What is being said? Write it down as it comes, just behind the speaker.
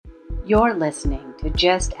You're listening to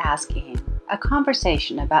Just Ask Ian, a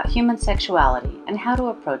conversation about human sexuality and how to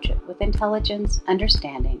approach it with intelligence,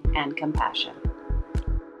 understanding, and compassion.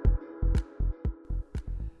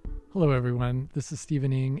 Hello, everyone. This is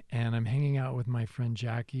Stephen Ing, and I'm hanging out with my friend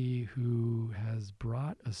Jackie, who has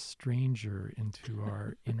brought a stranger into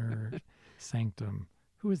our inner sanctum.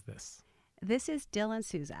 Who is this? This is Dylan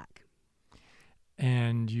Suzak.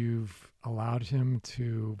 And you've allowed him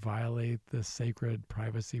to violate the sacred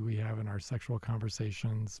privacy we have in our sexual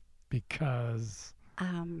conversations because...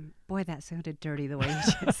 Boy, that sounded dirty the way you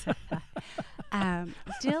just said that.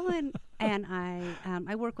 Dylan and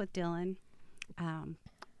I work with Dylan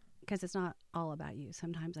because it's not all about you.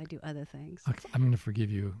 Sometimes I do other things. Okay, I'm going to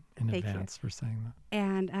forgive you in Thank advance you. for saying that.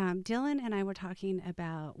 And Dylan and I were talking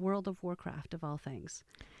about World of Warcraft, of all things.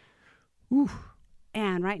 Ooh.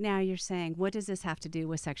 And right now you're saying, what does this have to do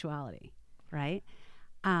with sexuality, right?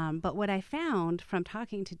 But what I found from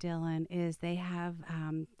talking to Dylan is they have,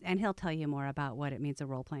 and he'll tell you more about what it means to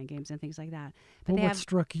role-playing games and things like that. But Well, what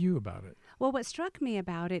struck you about it? Well, what struck me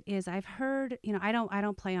about it is I've heard, I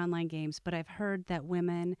don't play online games, but I've heard that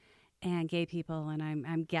women and gay people, and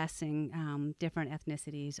I'm guessing different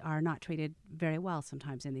ethnicities, are not treated very well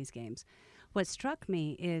sometimes in these games. What struck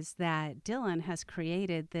me is that Dylan has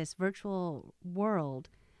created this virtual world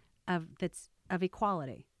of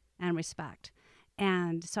equality and respect.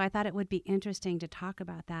 And so I thought it would be interesting to talk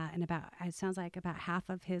about that. And it sounds like about half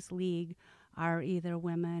of his league are either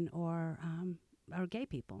women or gay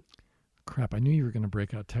people. Crap, I knew you were going to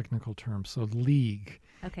break out technical terms. So league.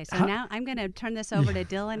 Okay, so now I'm going to turn this over to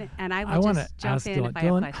Dylan, and I will just jump in if I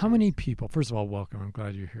have Dylan, questions. how many people, first of all, welcome. I'm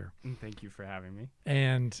glad you're here. Thank you for having me.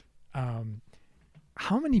 And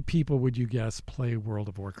how many people would you guess play World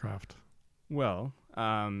of Warcraft? Well,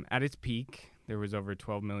 at its peak, there was over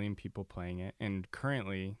 12 million people playing it, and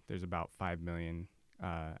currently there's about 5 million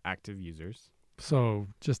active users. So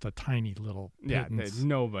just a tiny little Yeah, there's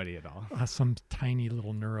nobody at all. Some tiny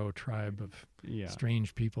little neuro tribe of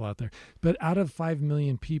strange people out there. But out of 5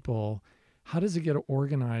 million people, how does it get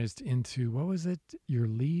organized into, what was it, your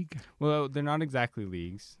league? Well, they're not exactly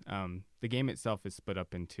leagues. The game itself is split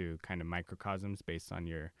up into kind of microcosms based on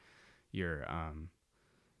your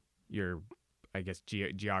I guess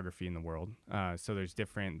geography in the world. So there's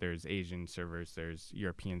Asian servers, there's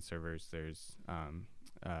European servers, there's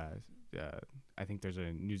I think there's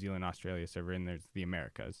a New Zealand, Australia server, and there's the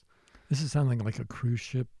Americas. This is sounding like a cruise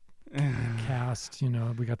ship cast.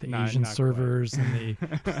 We got the Not Asian quite. servers and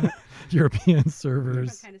the European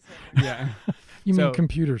servers. Kind of server. Yeah. You mean So-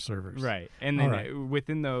 computer servers. Right. And then All right.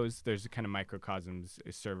 within those, there's kind of microcosms,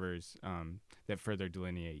 servers that further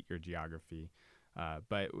delineate your geography.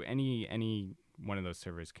 But any one of those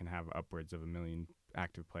servers can have upwards of 1 million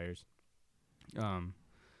active players.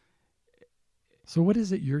 So what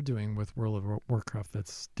is it you're doing with World of Warcraft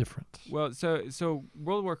that's different? Well, so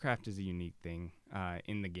World of Warcraft is a unique thing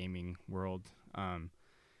in the gaming world.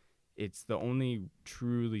 It's the only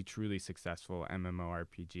truly successful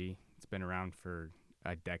MMORPG. It's been around for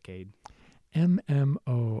a decade.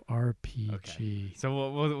 MMORPG. Okay.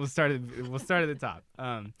 So we'll start at the top.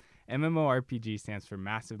 MMORPG stands for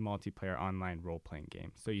Massive Multiplayer Online Role-Playing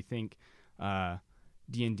Game. So you think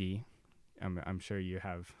D&D. I'm sure you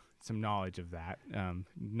have some knowledge of that.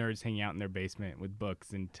 Nerds hanging out in their basement with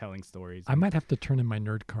books and telling stories. I might have to turn in my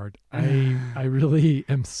nerd card. I really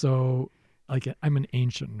am so, I'm an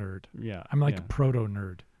ancient nerd. Yeah. I'm like a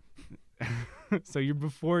proto-nerd. So you're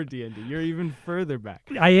before D&D. You're even further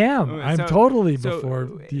back. I am. I'm totally So before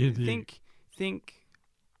D&D. Think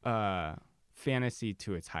fantasy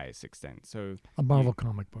to its highest extent. So A Marvel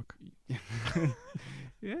comic book.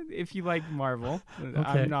 yeah, if you like Marvel. Okay.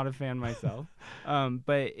 I'm not a fan myself.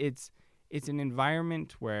 But it's an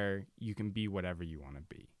environment where you can be whatever you want to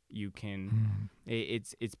be. You can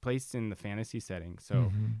it's placed in the fantasy setting.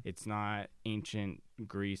 So it's not ancient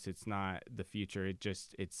Greece, it's not the future.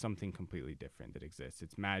 It's something completely different that exists.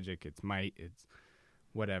 It's magic, it's might, it's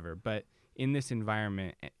whatever. But in this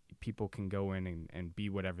environment, people can go in and be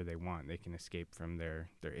whatever they want. They can escape from their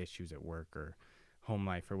issues at work or home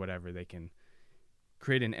life or whatever. They can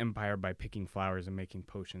create an empire by picking flowers and making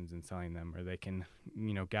potions and selling them, or they can,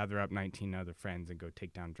 gather up 19 other friends and go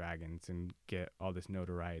take down dragons and get all this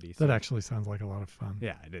notoriety. That actually sounds like a lot of fun.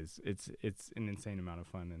 Yeah, it is. It's an insane amount of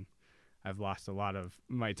fun, and I've lost a lot of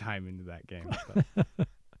my time into that game.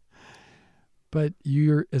 But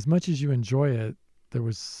you're, as much as you enjoy it, there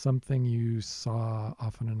was something you saw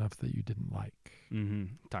often enough that you didn't like.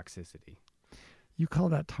 Toxicity. You call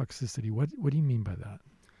that toxicity. What do you mean by that?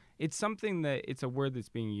 It's something it's a word that's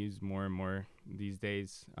being used more and more these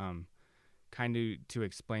days. kind of to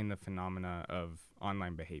explain the phenomena of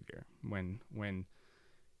online behavior. When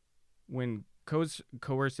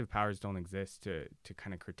coercive powers don't exist to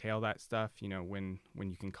kind of curtail that stuff, when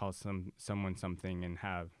you can call someone something and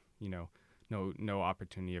have, no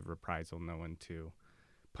opportunity of reprisal, no one to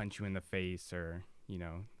punch you in the face or,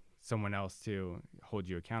 someone else to hold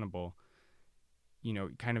you accountable,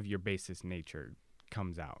 kind of your basest nature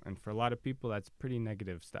comes out. And for a lot of people, that's pretty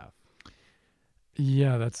negative stuff.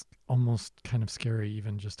 Yeah, that's almost kind of scary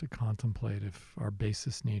even just to contemplate. If our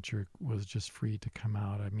basest nature was just free to come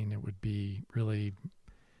out, I mean, it would be really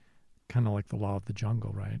kind of like the law of the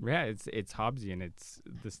jungle, right? Yeah, it's Hobbesian. It's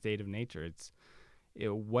the state of nature.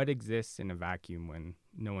 What exists in a vacuum when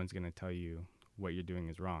no one's going to tell you what you're doing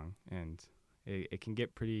is wrong. And it can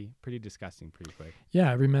get pretty disgusting pretty quick.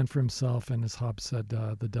 Yeah, every man for himself. And as Hobbes said,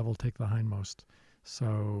 the devil take the hindmost.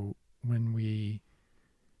 So when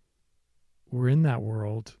we're in that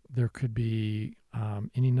world, there could be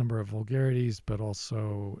any number of vulgarities, but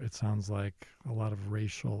also it sounds like a lot of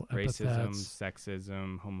racial epithets. Racism,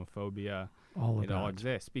 sexism, homophobia. It all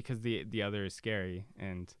exists because the other is scary,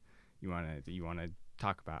 and you want to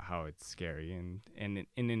talk about how it's scary, and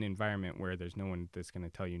in an environment where there's no one that's going to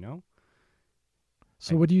tell you no.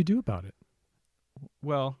 So what do you do about it?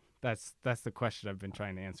 Well, that's the question I've been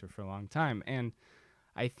trying to answer for a long time, and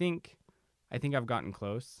I think I've gotten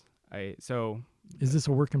close. Is this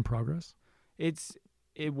a work in progress?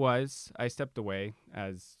 It was. I stepped away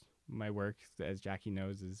as my work, as Jackie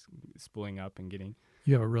knows, is spooling up and getting.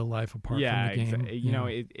 You have a real life apart from the game.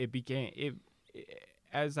 It became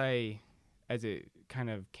as it kind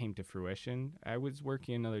of came to fruition. I was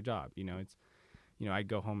working another job. I'd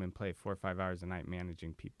go home and play 4 or 5 hours a night,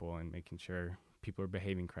 managing people and making sure people are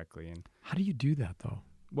behaving correctly. And how do you do that though?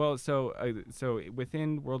 Well, so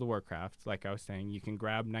within World of Warcraft, like I was saying, you can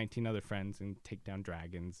grab 19 other friends and take down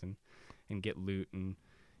dragons and get loot and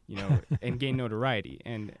and gain notoriety.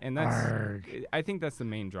 And that's Arrgh. I think that's the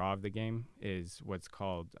main draw of the game is what's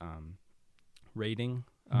called raiding,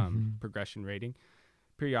 progression raiding.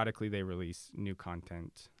 Periodically, they release new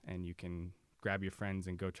content, and you can grab your friends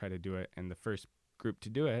and go try to do it. And the first group to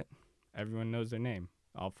do it, everyone knows their name.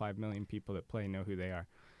 All 5 million people that play know who they are.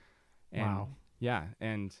 And wow. Yeah,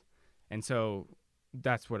 and so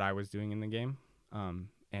that's what I was doing in the game,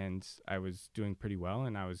 and I was doing pretty well,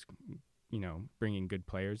 and I was, bringing good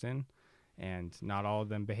players in, and not all of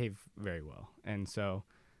them behave very well. And so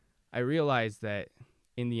I realized that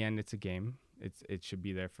in the end, it's a game. It should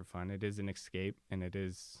be there for fun. It is an escape, and it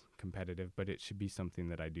is competitive, but it should be something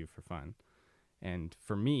that I do for fun. And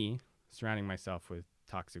for me, surrounding myself with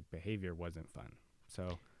toxic behavior wasn't fun.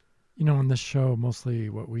 So. On this show, mostly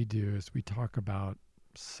what we do is we talk about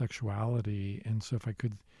sexuality. And so if I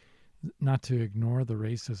could, not to ignore the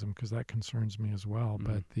racism, because that concerns me as well,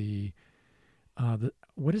 but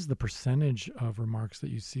what is the percentage of remarks that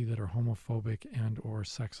you see that are homophobic and or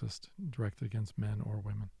sexist directed against men or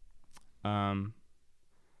women?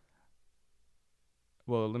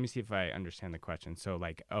 Well, let me see if I understand the question. So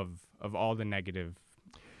like of all the negative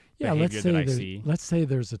let's say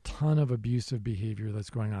there's a ton of abusive behavior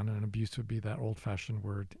that's going on, and abuse would be that old-fashioned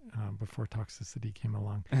word before toxicity came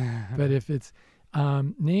along. But if it's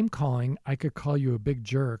name calling, I could call you a big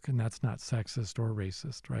jerk, and that's not sexist or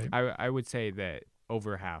racist, right? I would say that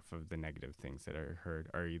over half of the negative things that are heard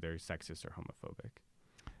are either sexist or homophobic,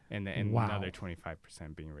 and wow. Another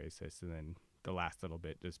 25% being racist, and then the last little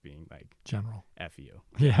bit just being like general F you.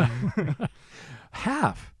 Yeah.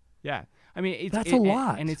 Half. Yeah. I mean, that's a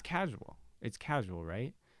lot. And it's casual. It's casual,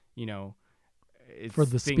 right? It's for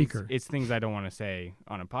the things, speaker. It's things I don't want to say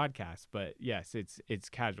on a podcast, but yes, it's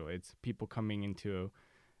casual. It's people coming into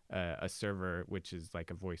a server, which is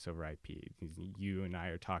like a voice over IP. You and I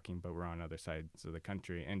are talking, but we're on other sides of the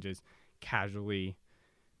country, and just casually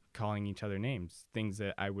calling each other names, things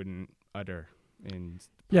that I wouldn't utter.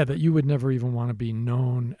 That you would never even want to be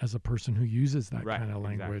known as a person who uses that kind of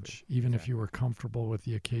language. Even if you were comfortable with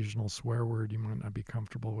the occasional swear word, you might not be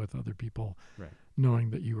comfortable with other people knowing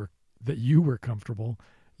that you were comfortable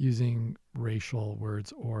using racial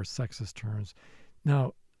words or sexist terms.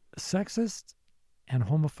 Now, sexist and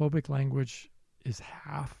homophobic language is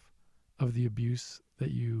half of the abuse that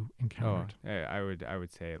you encountered. I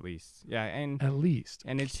would say at least. Yeah, and at least.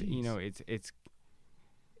 And it's it's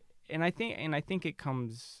And I think it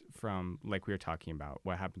comes from, like we were talking about,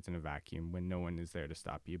 what happens in a vacuum when no one is there to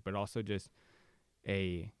stop you, but also just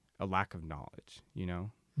a lack of knowledge,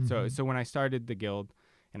 Mm-hmm. So when I started the guild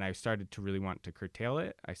and I started to really want to curtail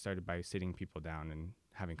it, I started by sitting people down and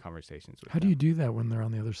having conversations with them. How do you do that when they're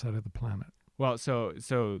on the other side of the planet? Well,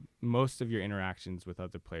 so most of your interactions with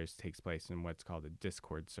other players takes place in what's called a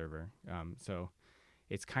Discord server. So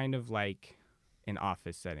it's kind of like an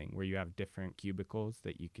office setting where you have different cubicles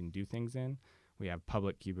that you can do things in. We have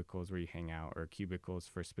public cubicles where you hang out, or cubicles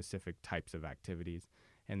for specific types of activities.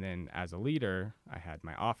 And then as a leader, I had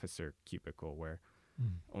my officer cubicle where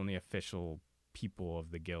only official people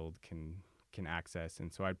of the guild can access.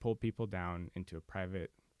 And so I'd pull people down into a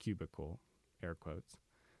private cubicle, air quotes,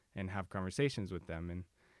 and have conversations with them.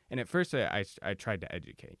 And at first I tried to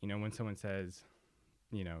educate. You know, when someone says,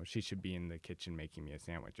 you know, she should be in the kitchen making me a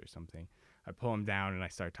sandwich or something, I pull them down and I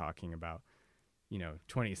start talking about, you know,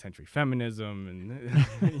 20th century feminism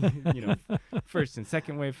and, you know, first and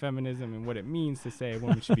second wave feminism and what it means to say a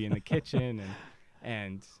woman should be in the kitchen.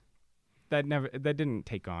 And that didn't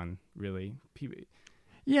take on really.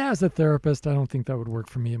 Yeah, as a therapist, I don't think that would work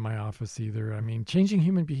for me in my office either. I mean, changing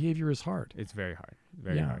human behavior is hard. It's very hard,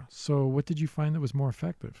 very hard. So what did you find that was more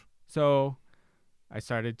effective? So I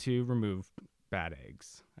started to remove bad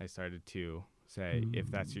eggs. I started to say,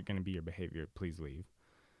 if that's going to be your behavior, please leave.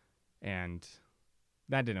 And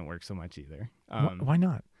that didn't work so much either. Why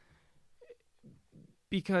not?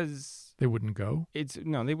 Because they wouldn't go?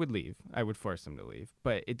 No, they would leave. I would force them to leave.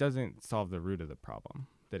 But it doesn't solve the root of the problem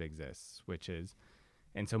that exists, which is,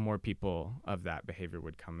 and so more people of that behavior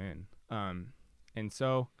would come in. And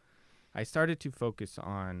so I started to focus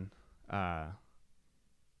on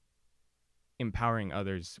empowering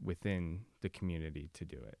others within the community to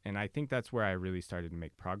do it. And I think that's where I really started to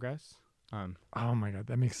make progress. Oh my God,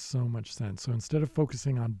 that makes so much sense. So instead of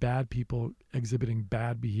focusing on bad people exhibiting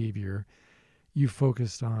bad behavior, you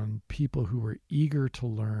focused on people who were eager to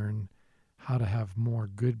learn how to have more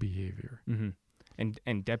good behavior. Mm-hmm.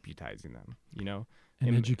 And deputizing them, you know?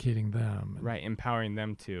 And educating them. Right, empowering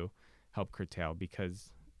them to help curtail,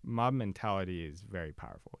 because mob mentality is very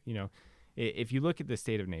powerful. You know, if you look at the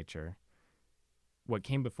state of nature, what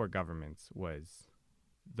came before governments was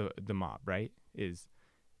the mob, right? Is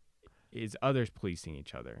others policing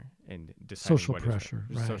each other and deciding social pressure,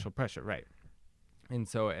 right. Social pressure, right? And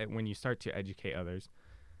so when you start to educate others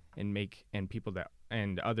and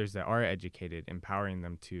others that are educated, empowering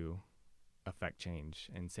them to affect change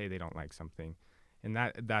and say they don't like something, and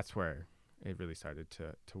that's where it really started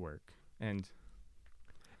to work. And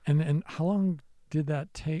how long did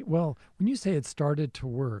that take? Well, when you say it started to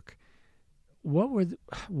work,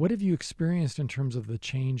 what have you experienced in terms of the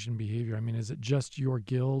change in behavior? I mean, is it just your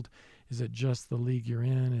guild? Is it just the league you're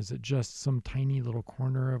in? Is it just some tiny little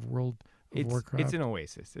corner of World of Warcraft? It's an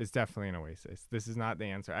oasis. It's definitely an oasis. This is not the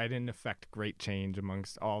answer. I didn't affect great change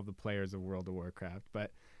amongst all the players of World of Warcraft,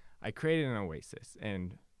 but I created an oasis.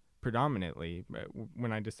 And predominantly,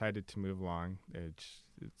 when I decided to move along, it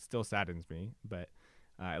still saddens me, but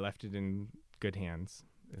I left it in good hands.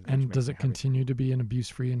 And does it continue to be an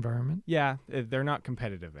abuse-free environment? Yeah, they're not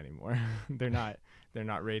competitive anymore. They're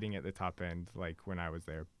not rating at the top end like when I was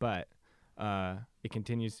there, but it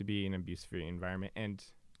continues to be an abuse-free environment. And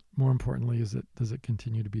more importantly, does it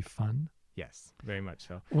continue to be fun? Yes, very much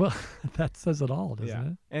so. Well, that says it all,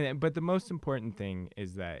 doesn't it? But the most important thing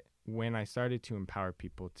is that when I started to empower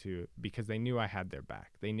people because they knew I had their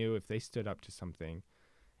back. They knew if they stood up to something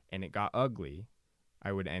and it got ugly,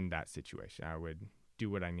 I would end that situation. I would do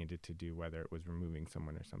what I needed to do, whether it was removing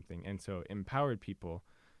someone or something. And so empowered people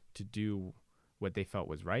to do what they felt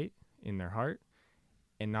was right in their heart.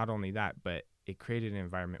 And not only that, but it created an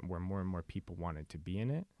environment where more and more people wanted to be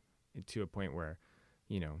in it, to a point where,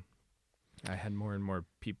 you know, I had more and more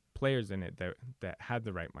players in it that had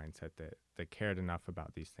the right mindset, that cared enough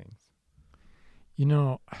about these things. You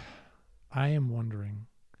know, I am wondering,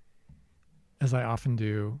 as I often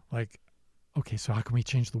do, like, okay, so how can we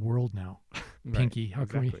change the world now? Pinky, how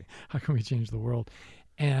can we change the world?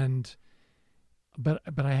 And but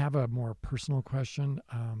I have a more personal question.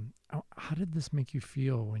 How did this make you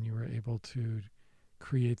feel when you were able to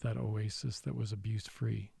create that oasis that was abuse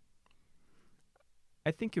free? I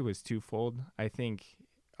think it was twofold. I think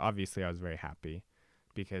obviously I was very happy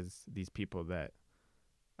because these people that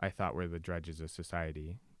I thought were the drudges of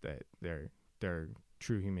society, that their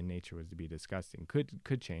true human nature was to be disgusting,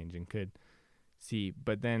 could change and could see.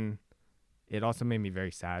 But then it also made me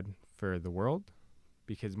very sad for the world,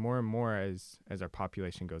 because more and more as our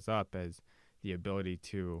population goes up, as the ability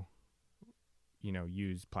to, you know,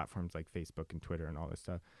 use platforms like Facebook and Twitter and all this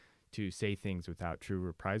stuff to say things without true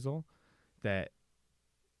reprisal, that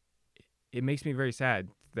it makes me very sad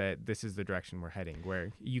that this is the direction we're heading,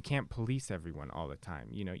 where you can't police everyone all the time.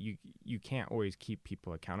 You know, you can't always keep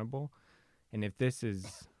people accountable. And if this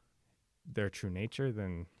is their true nature,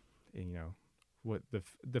 then, you know, what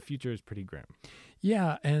the future is pretty grim.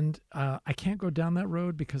 Yeah, and I can't go down that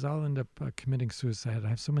road because I'll end up committing suicide. I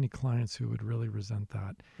have so many clients who would really resent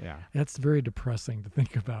that. Yeah. That's very depressing to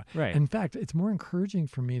think about. Right. In fact, it's more encouraging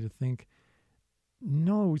for me to think,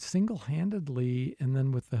 no, single-handedly, and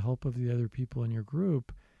then with the help of the other people in your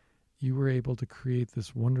group, you were able to create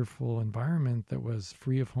this wonderful environment that was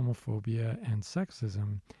free of homophobia and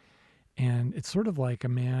sexism. And it's sort of like a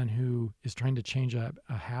man who is trying to change a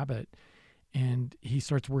habit, and he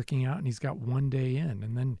starts working out and he's got 1 day in.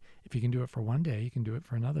 And then if he can do it for 1 day, he can do it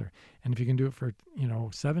for another. And if he can do it for,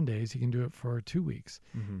 7 days, he can do it for 2 weeks.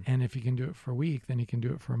 Mm-hmm. And if he can do it for a week, then he can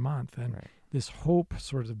do it for a month. And Right. this hope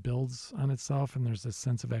sort of builds on itself, and there's this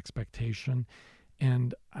sense of expectation.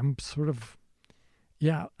 And I'm sort of,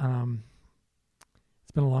 it's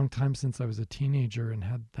been a long time since I was a teenager and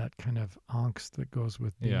had that kind of angst that goes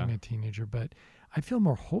with being a teenager. But I feel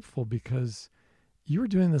more hopeful because you were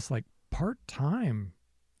doing this like part-time,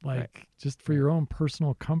 like just for your own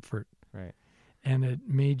personal comfort. Right. And it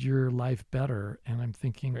made your life better. And I'm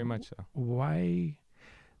thinking, Very much so. Why?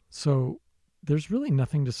 So there's really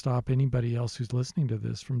nothing to stop anybody else who's listening to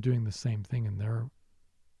this from doing the same thing in their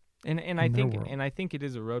And I think it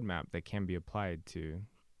is a roadmap that can be applied to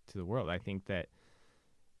the world. I think that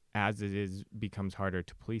as it becomes harder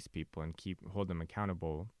to police people and hold them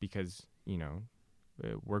accountable because,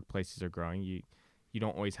 workplaces are growing. You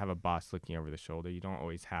don't always have a boss looking over the shoulder. You don't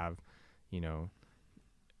always have,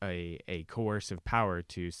 a coercive power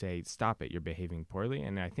to say, stop it, you're behaving poorly.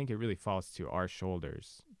 And I think it really falls to our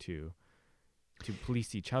shoulders to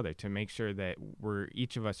police each other, to make sure that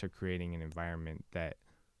each of us are creating an environment that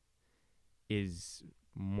is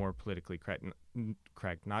more politically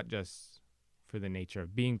correct, not just for the nature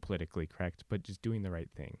of being politically correct, but just doing the right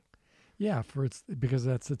thing. Yeah, because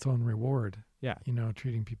that's its own reward. Yeah.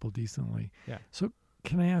 Treating people decently. Yeah. So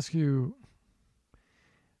can I ask you,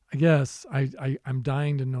 I guess I'm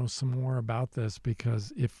dying to know some more about this,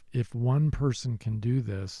 because if one person can do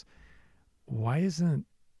this, why isn't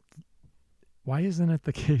it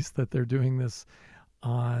the case that they're doing this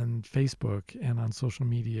on Facebook and on social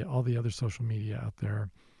media, all the other social media out there?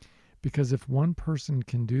 Because if one person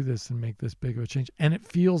can do this and make this big of a change, and it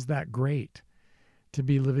feels that great to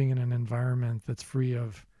be living in an environment that's free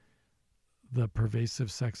of the pervasive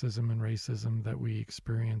sexism and racism that we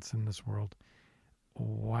experience in this world,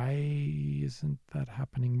 why isn't that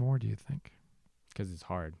happening more, do you think? Because it's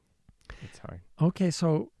hard. It's hard. Okay,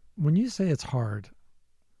 so when you say it's hard,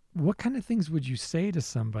 what kind of things would you say to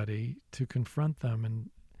somebody to confront them? And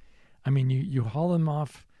I mean, you haul them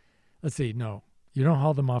off. Let's see, no, you don't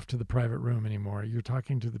haul them off to the private room anymore. You're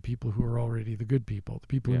talking to the people who are already the good people, the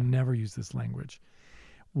people who never use this language.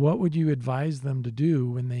 What would you advise them to do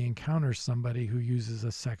when they encounter somebody who uses a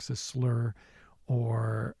sexist slur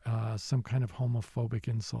or some kind of homophobic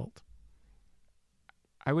insult?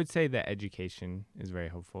 I would say that education is very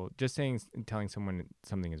helpful. Just telling someone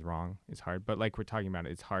something is wrong is hard, but like we're talking about,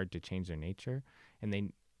 it's hard to change their nature.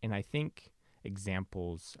 And I think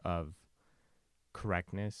examples of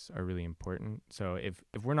correctness are really important. So if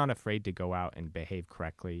we're not afraid to go out and behave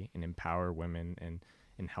correctly and empower women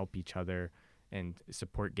and help each other and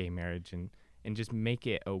support gay marriage and just make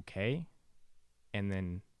it okay, and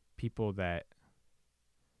then people that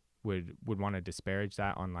would want to disparage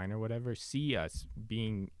that online or whatever see us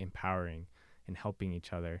being empowering and helping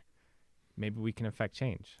each other, maybe we can affect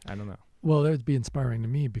change. I don't know. Well, that would be inspiring to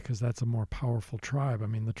me, because that's a more powerful tribe. I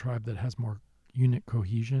mean, the tribe that has more unit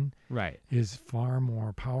cohesion is far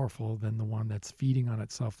more powerful than the one that's feeding on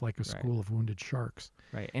itself like a school of wounded sharks.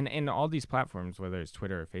 Right. And all these platforms, whether it's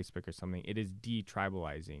Twitter or Facebook or something, it is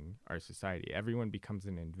de-tribalizing our society. Everyone becomes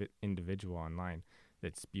an individual online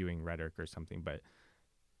that's spewing rhetoric or something, but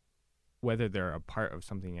whether they're a part of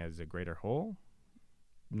something as a greater whole,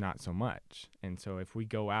 not so much. And so if we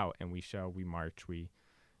go out and we march, we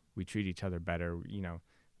treat each other better,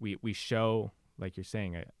 we show, like you're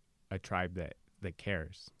saying, a tribe that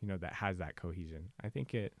cares, that has that cohesion. I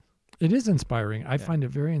think it is inspiring. I find it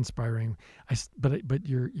very inspiring. But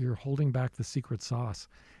you're holding back the secret sauce.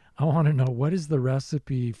 I want to know, what is the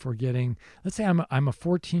recipe for getting, let's say I'm a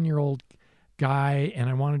 14-year-old guy and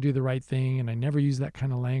I want to do the right thing and I never use that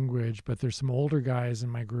kind of language, but there's some older guys in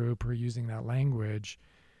my group who are using that language.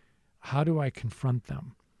 How do I confront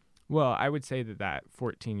them? Well, I would say that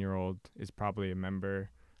 14-year-old is probably a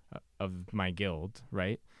member of my guild,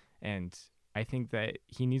 right? And I think that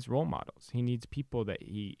he needs role models. He needs people that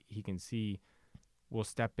he can see will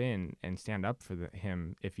step in and stand up for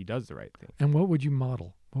him if he does the right thing. And what would you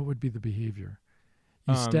model? What would be the behavior?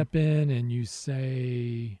 You step in and you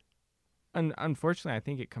say, Unfortunately, I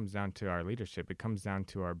think it comes down to our leadership. It comes down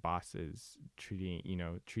to our bosses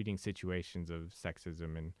treating situations of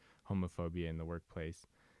sexism and homophobia in the workplace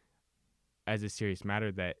as a serious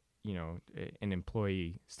matter, that, an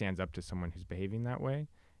employee stands up to someone who's behaving that way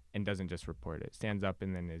and doesn't just report it, stands up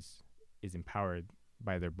and then is empowered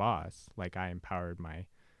by their boss, like I empowered my,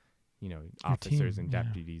 officers and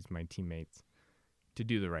deputies, my teammates, to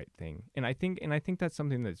do the right thing. And I think that's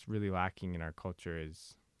something that's really lacking in our culture,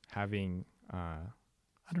 is having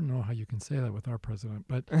I don't know how you can say that with our president,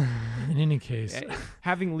 but in any case,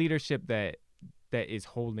 having leadership that is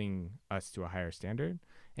holding us to a higher standard.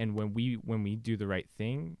 And when we do the right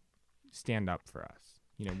thing, stand up for us.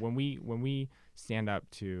 When we stand up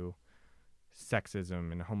to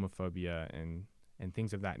sexism and homophobia and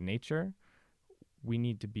things of that nature, we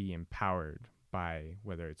need to be empowered by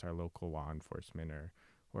whether it's our local law enforcement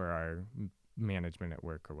or our management at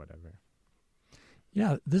work or whatever.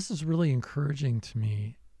 Yeah, this is really encouraging to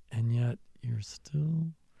me, and yet you're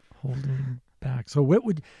still holding back. So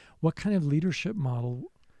what kind of leadership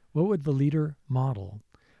model, what would the leader model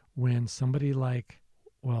when somebody like,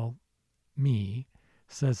 me,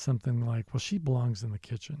 says something like, well, she belongs in the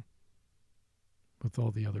kitchen with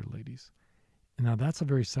all the other ladies? And now that's a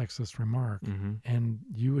very sexist remark, and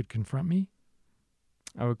you would confront me?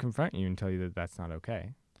 I would confront you and tell you that that's not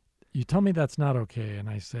okay. You tell me that's not okay, and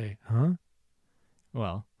I say, huh?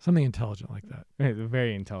 Well, something intelligent like that.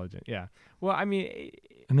 Very intelligent, yeah. Well, I mean...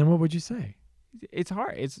 And then what would you say? It's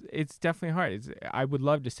hard. It's definitely hard. I would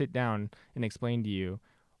love to sit down and explain to you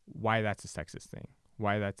why that's a sexist thing,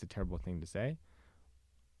 why that's a terrible thing to say.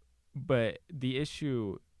 But the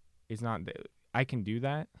issue is not that I can do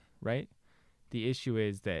that, right? The issue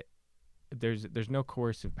is that there's no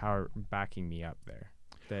coercive power backing me up there.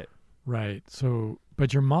 Right. So,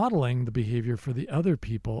 but you're modeling the behavior for the other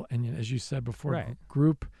people. And as you said before, right,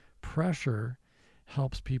 group pressure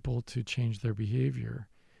helps people to change their behavior.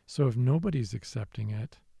 So if nobody's accepting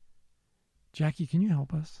it, Jackie, can you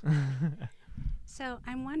help us? So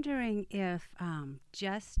I'm wondering if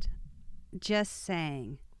just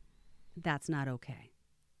saying that's not okay.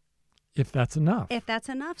 If that's enough. If that's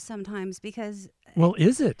enough sometimes, because... Well,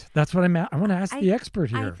 is it? That's what I want to ask the expert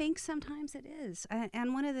here. I think sometimes it is.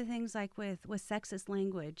 And one of the things, like with sexist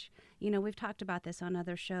language, we've talked about this on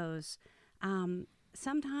other shows.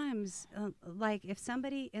 Sometimes, like if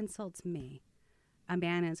somebody insults me, a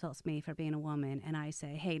man insults me for being a woman, and I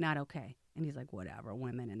say, hey, not okay. And he's like, whatever,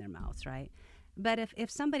 women in their mouths, right? But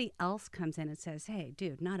if somebody else comes in and says, hey,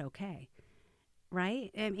 dude, not okay,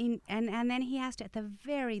 right? I mean, and then he has to, at the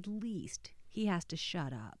very least, he has to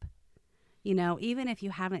shut up. Even if you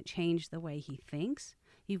haven't changed the way he thinks,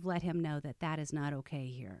 you've let him know that is not okay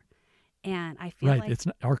here. And I feel like... Right,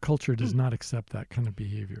 our culture does not accept that kind of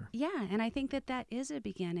behavior. Yeah, and I think that is a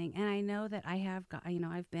beginning. And I know that I have got,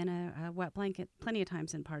 I've been a wet blanket plenty of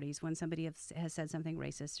times in parties when somebody has said something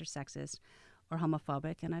racist or sexist or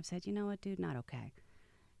homophobic, and I've said, you know what, dude, not okay.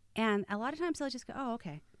 And a lot of times they'll just go, oh,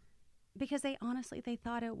 okay. Because they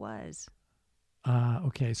thought it was.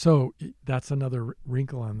 Okay, so that's another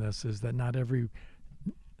wrinkle on this, is that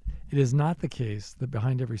it is not the case that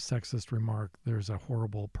behind every sexist remark there's a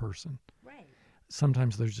horrible person. Right.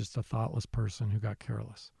 Sometimes there's just a thoughtless person who got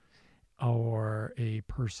careless, or a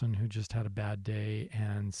person who just had a bad day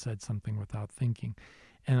and said something without thinking.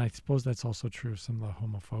 And I suppose that's also true of some of the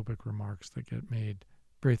homophobic remarks that get made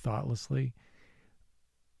very thoughtlessly.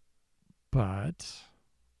 But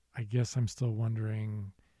I guess I'm still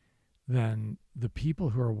wondering, then, the people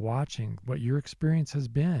who are watching, what your experience has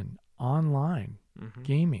been online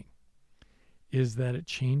gaming, is that it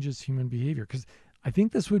changes human behavior. Because I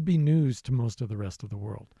think this would be news to most of the rest of the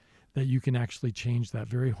world, that you can actually change that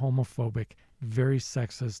very homophobic, very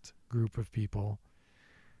sexist group of people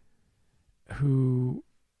who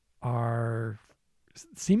are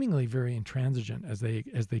seemingly very intransigent as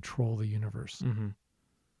they troll the universe.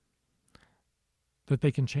 That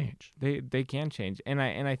they can change. They can change. And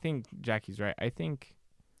I think Jackie's right. I think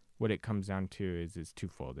what it comes down to is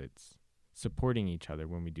twofold. It's supporting each other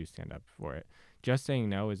when we do stand up for it. Just saying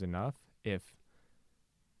no is enough if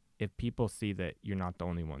people see that you're not the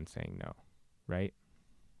only one saying no, right?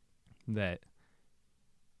 That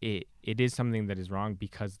it is something that is wrong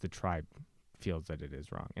because the tribe feels that it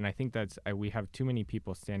is wrong. And I think we have too many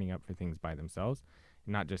people standing up for things by themselves.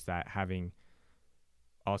 And not just that, having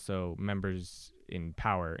also members in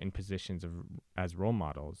power, in positions as role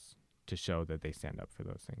models, to show that they stand up for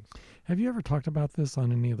those things. Have you ever talked about this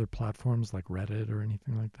on any other platforms like Reddit or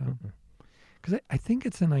anything like that? Because I think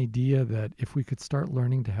it's an idea that if we could start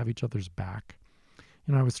learning to have each other's back,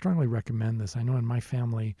 I would strongly recommend this. I know in my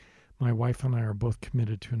family, my wife and I are both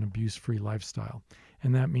committed to an abuse-free lifestyle.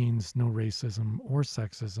 And that means no racism or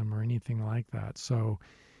sexism or anything like that. So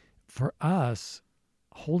for us,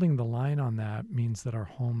 holding the line on that means that our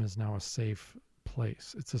home is now a safe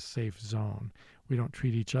place. It's a safe zone. We don't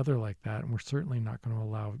treat each other like that. And we're certainly not going to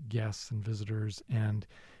allow guests and visitors and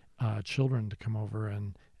children to come over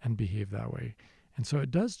and behave that way. And so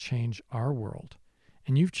it does change our world.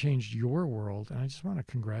 And you've changed your world. And I just want to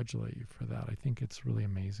congratulate you for that. I think it's really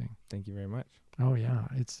amazing. Thank you very much. Oh, yeah.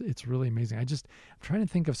 It's really amazing. I'm trying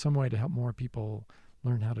to think of some way to help more people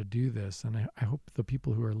learn how to do this. And I hope the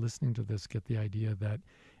people who are listening to this get the idea that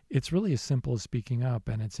it's really as simple as speaking up,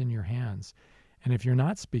 and it's in your hands. And if you're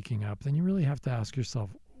not speaking up, then you really have to ask yourself,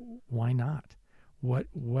 why not? What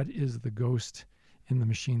is the ghost in the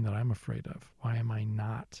machine that I'm afraid of? Why am I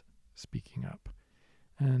not speaking up?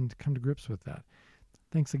 And come to grips with that.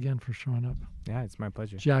 Thanks again for showing up. Yeah, it's my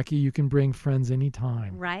pleasure. Jackie, you can bring friends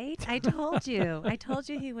anytime. Right? I told you. I told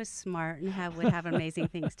you he was smart and would have amazing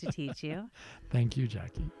things to teach you. Thank you,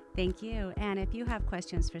 Jackie. Thank you. And if you have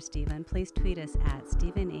questions for Stephen, please tweet us at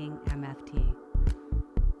StephenIngMFT.